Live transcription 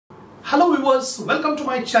Hello viewers, welcome to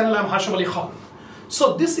my channel. I am Hasham.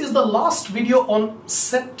 So this is the last video on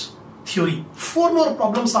set theory. 4 more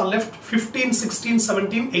problems are left, 15, 16,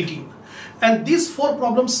 17, 18. And these 4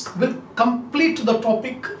 problems will complete the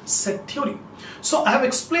topic set theory. So I have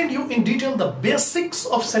explained you in detail the basics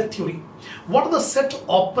of set theory. What are the set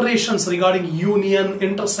operations regarding union,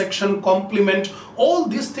 intersection, complement, all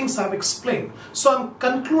these things I have explained. So I am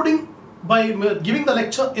concluding by giving the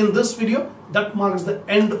lecture in this video. That marks the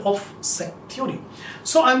end of set theory.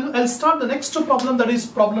 So I'll start the next problem, that is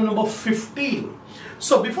problem number 15.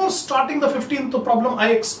 So before starting the 15th problem,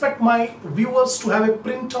 I expect my viewers to have a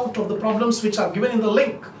printout of the problems which are given in the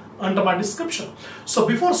link under my description. So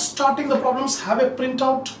before starting the problems, have a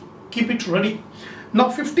printout, keep it ready. Now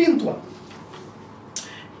 15th one.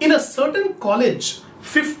 In a certain college,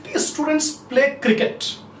 50 students play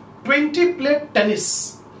cricket, 20 play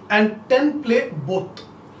tennis and 10 play both.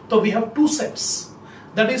 So we have 2 sets,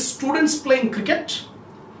 that is students playing cricket,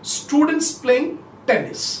 students playing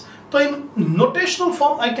tennis. So in notational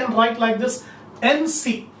form I can write like this: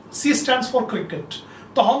 NC, C stands for cricket.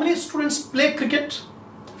 So how many students play cricket?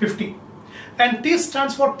 50. And T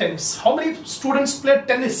stands for tennis. How many students play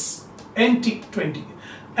tennis? NT, 20.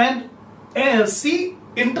 And C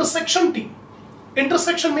intersection T.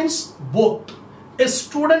 Intersection means both. A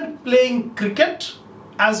student playing cricket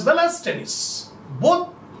as well as tennis. Both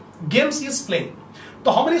games he is playing.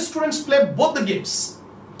 So how many students play both the games?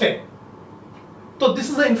 10. So this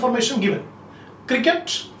is the information given.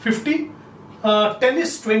 Cricket 50,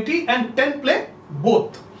 tennis 20 and 10 play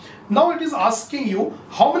both. Now it is asking you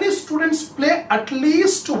how many students play at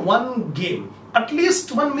least one game. At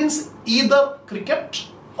least one means either cricket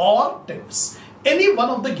or tennis. Any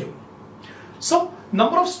one of the game. So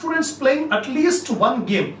number of students playing at least one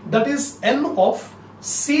game, that is N of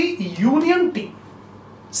C union T.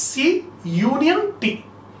 C union T.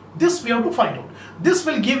 This we have to find out. This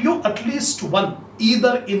will give you at least one,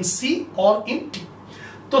 either in C or in T.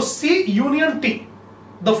 So C union T,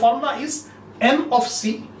 the formula is N of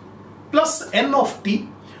C plus N of T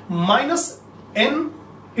minus N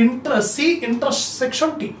C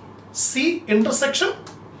intersection T. C intersection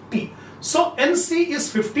T. So NC is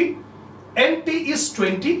 50, NT is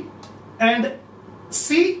 20 and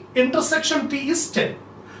C intersection T is 10.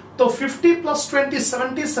 So 50 plus 20,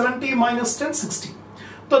 70, 70 minus 10, 60.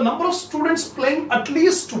 The number of students playing at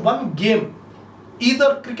least one game,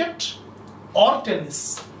 either cricket or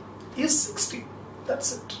tennis, is 60.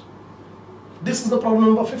 That's it. This is the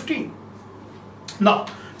problem number 15. Now,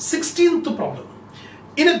 16th problem.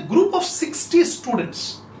 In a group of 60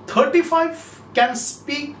 students, 35 can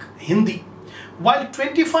speak Hindi, while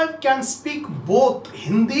 25 can speak both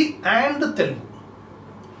Hindi and Telugu.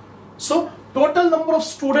 So, total number of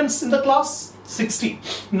students in the class 60.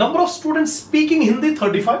 Number of students speaking Hindi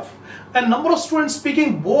 35 and number of students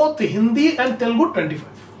speaking both Hindi and Telugu 25.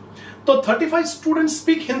 So 35 students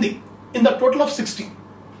speak Hindi in the total of 60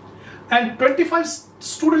 and 25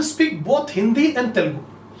 students speak both Hindi and Telugu,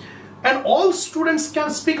 and all students can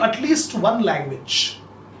speak at least one language.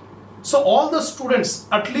 So all the students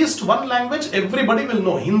at least one language, everybody will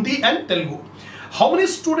know Hindi and Telugu. How many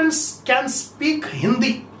students can speak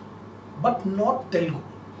Hindi but not Telugu?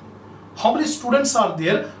 How many students are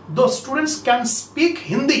there? Those students can speak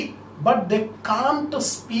Hindi but they can't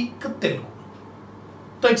speak Telugu.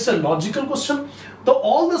 So it's a logical question. Though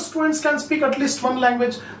all the students can speak at least one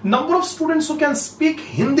language, number of students who can speak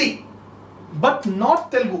Hindi but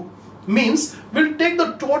not Telugu means we'll take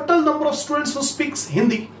the total number of students who speaks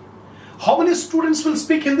Hindi. How many students will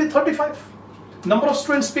speak Hindi? 35. Number of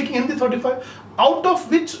students speaking Hindi 35, out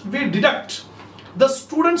of which we deduct the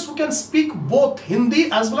students who can speak both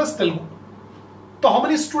Hindi as well as Telugu. So how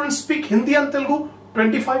many students speak Hindi and Telugu?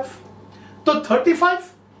 25. So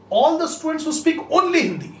 35, all the students who speak only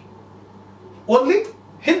Hindi. Only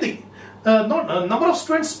Hindi. Number of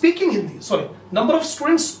students speaking Hindi. Sorry. Number of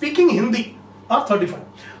students speaking Hindi are 35.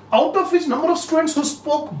 Out of which number of students who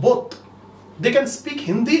spoke both, they can speak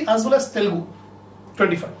Hindi as well as Telugu,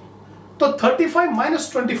 25. So 35 minus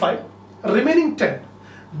 25, remaining 10.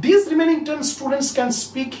 These remaining 10 students can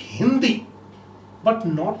speak Hindi but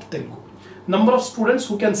not Telugu. Number of students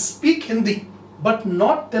who can speak Hindi but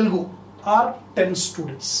not Telugu are 10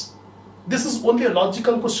 students. This is only a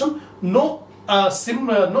logical question. No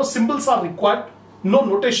symbols are required. No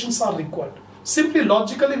notations are required. Simply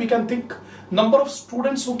logically we can think number of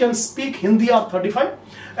students who can speak Hindi are 35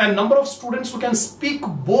 and number of students who can speak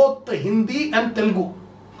both Hindi and Telugu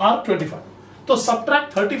are 25. So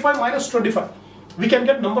subtract 35 minus 25. We can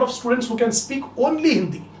get number of students who can speak only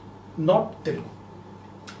Hindi, not Telugu.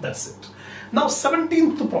 That's it. Now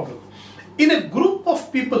 17th problem. In a group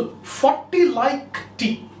of people, like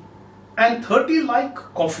tea and 30 like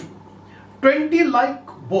coffee. 20 like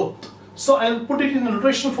both. So I'll put it in a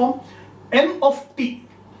notation form. N of T,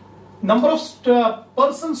 number of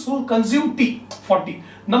persons who consume tea, 40.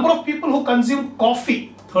 Number of people who consume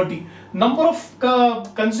coffee, 30. Number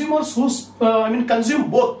of consumers who consume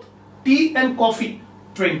both tea and coffee,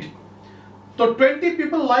 20. So 20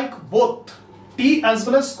 people like both tea as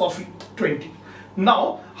well as coffee, 20.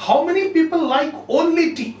 Now, how many people like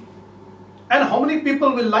only tea and how many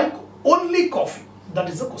people will like only coffee? That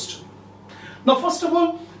is the question. Now, first of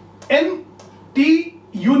all, N T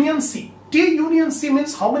union C. T union C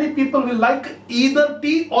means how many people will like either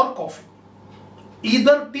tea or coffee.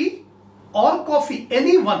 Either tea or coffee,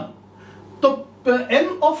 any one. So,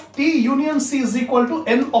 N of T union C is equal to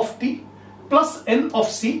N of T plus N of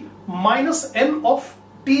C minus N of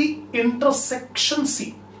T intersection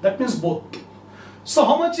C. That means both. So,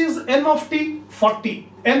 how much is N of T? 40.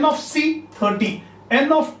 N of C? 30.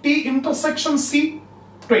 N of T intersection C?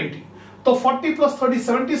 20. So 40 plus 30,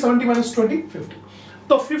 70, 70 minus 20, 50.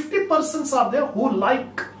 So 50 persons are there who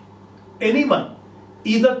like anyone,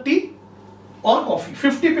 either tea or coffee.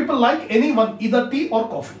 50 people like anyone, either tea or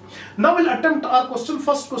coffee. Now we'll attempt our question.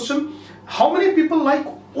 First question, how many people like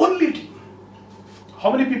only tea?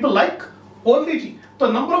 How many people like only tea?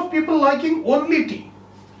 The number of people liking only tea.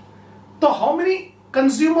 So how many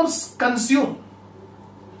consumers consume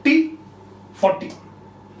tea? 40.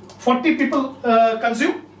 40 people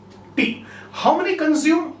consume tea. How many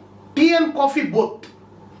consume tea and coffee both?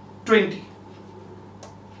 20.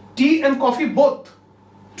 Tea and coffee both.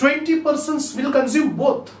 20 persons will consume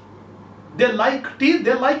both. They like tea,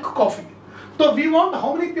 they like coffee. So we want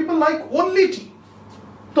how many people like only tea.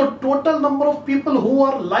 So total number of people who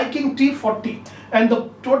are liking tea, 40. And the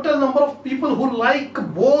total number of people who like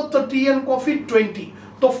both the tea and coffee, 20.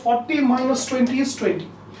 So 40 minus 20 is 20.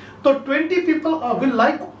 So 20 people will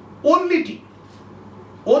like only tea.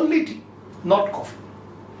 Only tea, not coffee.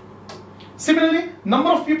 Similarly,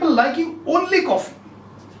 number of people liking only coffee.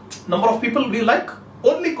 Number of people will like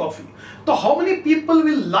only coffee. So how many people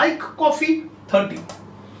will like coffee? 30.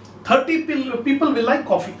 30 people will like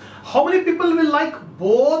coffee. How many people will like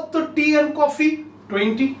both the tea and coffee?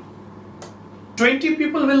 20. 20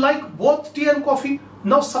 people will like both tea and coffee.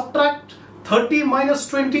 Now subtract 30 minus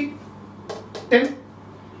 20, 10.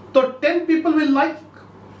 So 10 people will like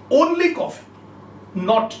only coffee,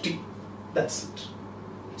 not tea. That's it.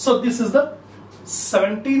 So this is the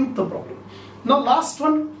 17th problem. Now last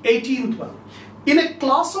one, 18th one. In a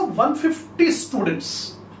class of 150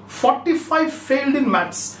 students, 45 failed in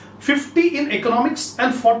maths, 50 in economics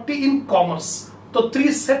and 40 in commerce. So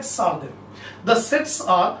three sets are there. The sets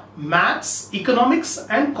are maths, economics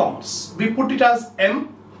and commerce. We put it as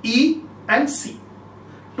M, E and C.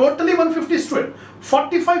 Totally 150 students.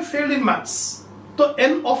 45 failed in maths. So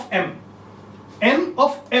N of M. N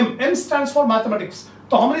of M. M stands for mathematics.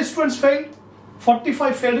 So how many students failed?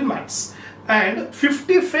 45 failed in maths. And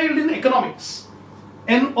 50 failed in economics.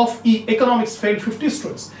 N of E. Economics failed 50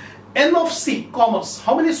 students. N of C. Commerce.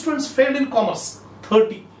 How many students failed in commerce?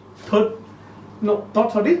 30. No,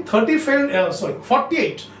 not 30. 30 failed,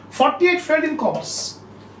 48. 48 failed in commerce.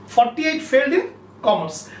 48 failed in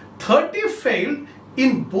commerce. 30 failed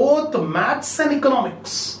in both maths and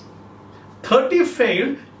economics. 30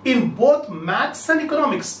 failed in both maths and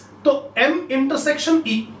economics. So M intersection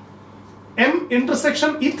E. M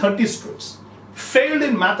intersection E, 30 students. Failed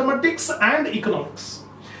in mathematics and economics.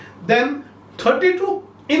 Then 32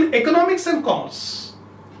 in economics and commerce.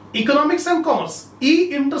 Economics and commerce.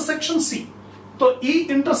 E intersection C. So E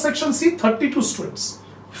intersection C, 32 students.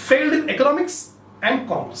 Failed in economics and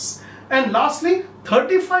commerce. And lastly,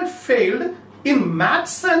 35 failed in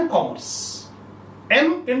maths and commerce.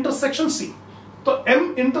 M intersection C. So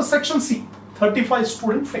M intersection C, 35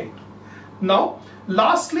 students failed. Now,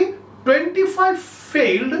 lastly, 25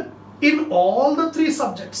 failed in all the three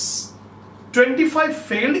subjects. 25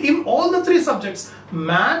 failed in all the three subjects.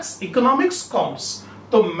 Maths, economics, commerce.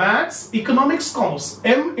 So maths, economics, commerce.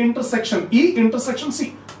 M intersection E intersection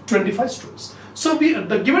C, 25 students. So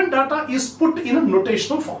the given data is put in a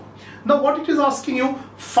notational form. Now what it is asking you,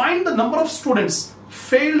 find the number of students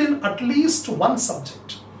failed in at least one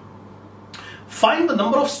subject. Find the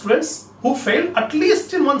number of students who failed at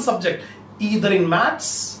least in one subject, either in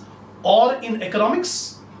maths or in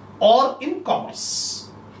economics or in commerce.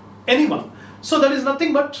 Anyone. So that is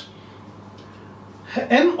nothing but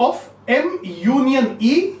N of M union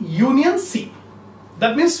E union C.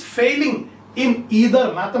 That means failing in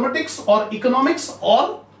either mathematics or economics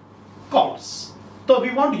or commerce. So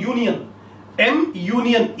we want union. M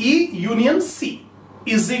union E union C.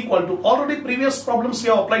 is equal to, already previous problems we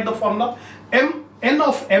have applied the formula, n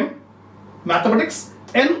of m mathematics,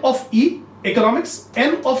 n of E economics,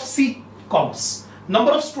 n of C commerce.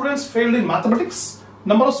 Number of students failed in mathematics,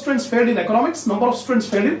 number of students failed in economics, number of students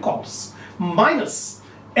failed in commerce, minus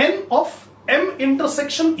n of M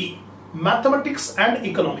intersection E mathematics and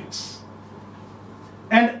economics,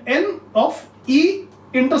 and n of E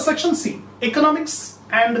intersection C economics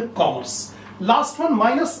and commerce. Last one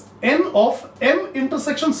minus n of M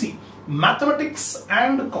intersection C mathematics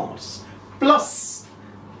and commerce, plus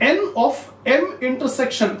n of M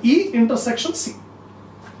intersection E intersection C.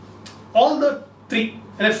 All the three,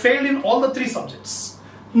 and I failed in all the three subjects.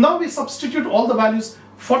 Now we substitute all the values.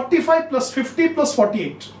 45 plus 50 plus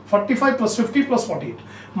 48, 45 plus 50 plus 48,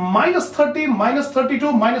 minus 30 minus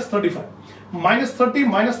 32 minus 35, minus 30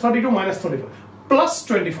 minus 32 minus 35, plus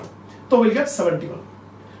 25. So we'll get 71.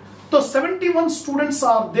 So 71 students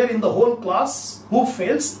are there in the whole class who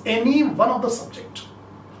fails any one of the subject.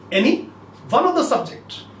 Any one of the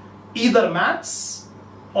subject, either maths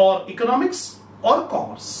or economics or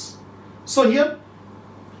commerce. So here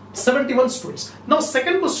 71 students. Now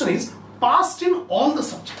second question is, passed in all the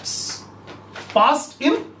subjects. Passed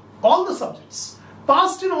in all the subjects.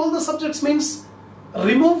 Passed in all the subjects means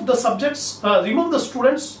remove the subjects, remove the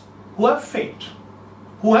students who have failed.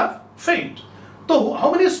 Who have failed. So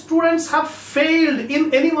how many students have failed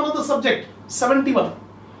in any one of the subject? 71.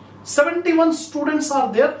 71 students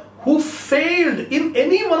are there who failed in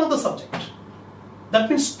any one of the subject. That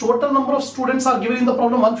means total number of students are given in the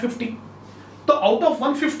problem 150. So out of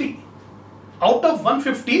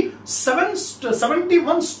 150,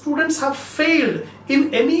 71 students have failed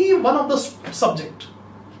in any one of the subject.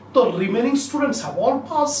 The remaining students have all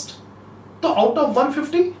passed. So out of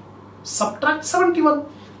 150, subtract 71.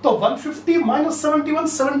 So 150 minus 71,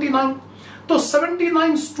 79. So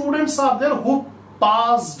 79 students are there who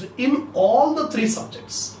passed in all the three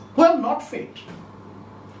subjects, who have not failed.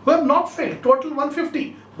 Who have not failed. Total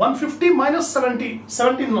 150. 150 minus 70,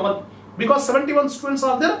 71. Because 71 students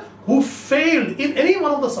are there who failed in any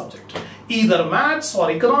one of the subject, either maths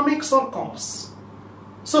or economics or commerce.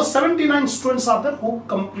 So 79 students are there who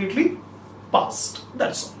completely passed.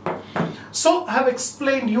 That's all. So I have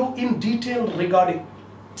explained you in detail regarding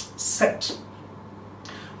set.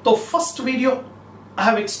 The first video I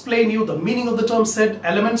have explained you the meaning of the term set,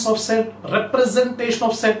 elements of set, representation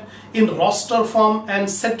of set in roster form and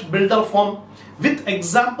set builder form. With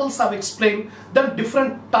examples I have explained then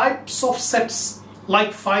different types of sets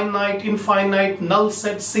like finite, infinite, null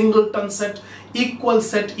set, singleton set, equal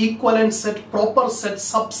set, equivalent set, proper set,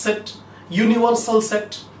 subset, universal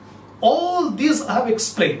set. All these I have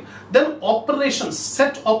explained. Then operations,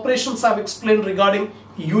 set operations I have explained regarding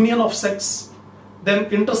union of sets, then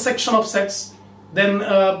intersection of sets, then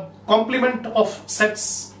complement of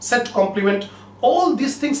sets, set complement. All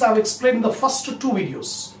these things I have explained in the first two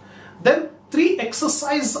videos. Then three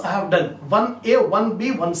exercises I have done, 1A,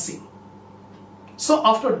 1B, 1C. So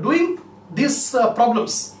after doing these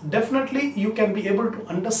problems, definitely you can be able to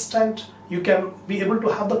understand, you can be able to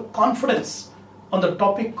have the confidence on the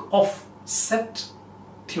topic of set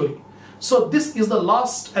theory. So this is the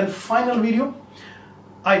last and final video.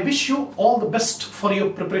 I wish you all the best for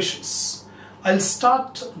your preparations. I'll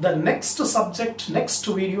start the next subject, next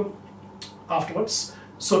video afterwards.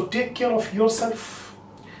 So take care of yourself.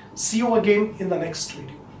 See you again in the next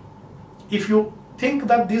video. If you think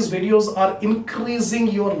that these videos are increasing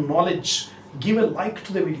your knowledge, give a like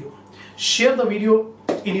to the video. Share the video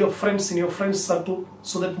in your friends circle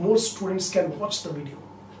so that more students can watch the video.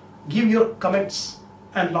 Give your comments,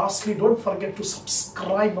 and lastly, don't forget to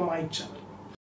subscribe my channel.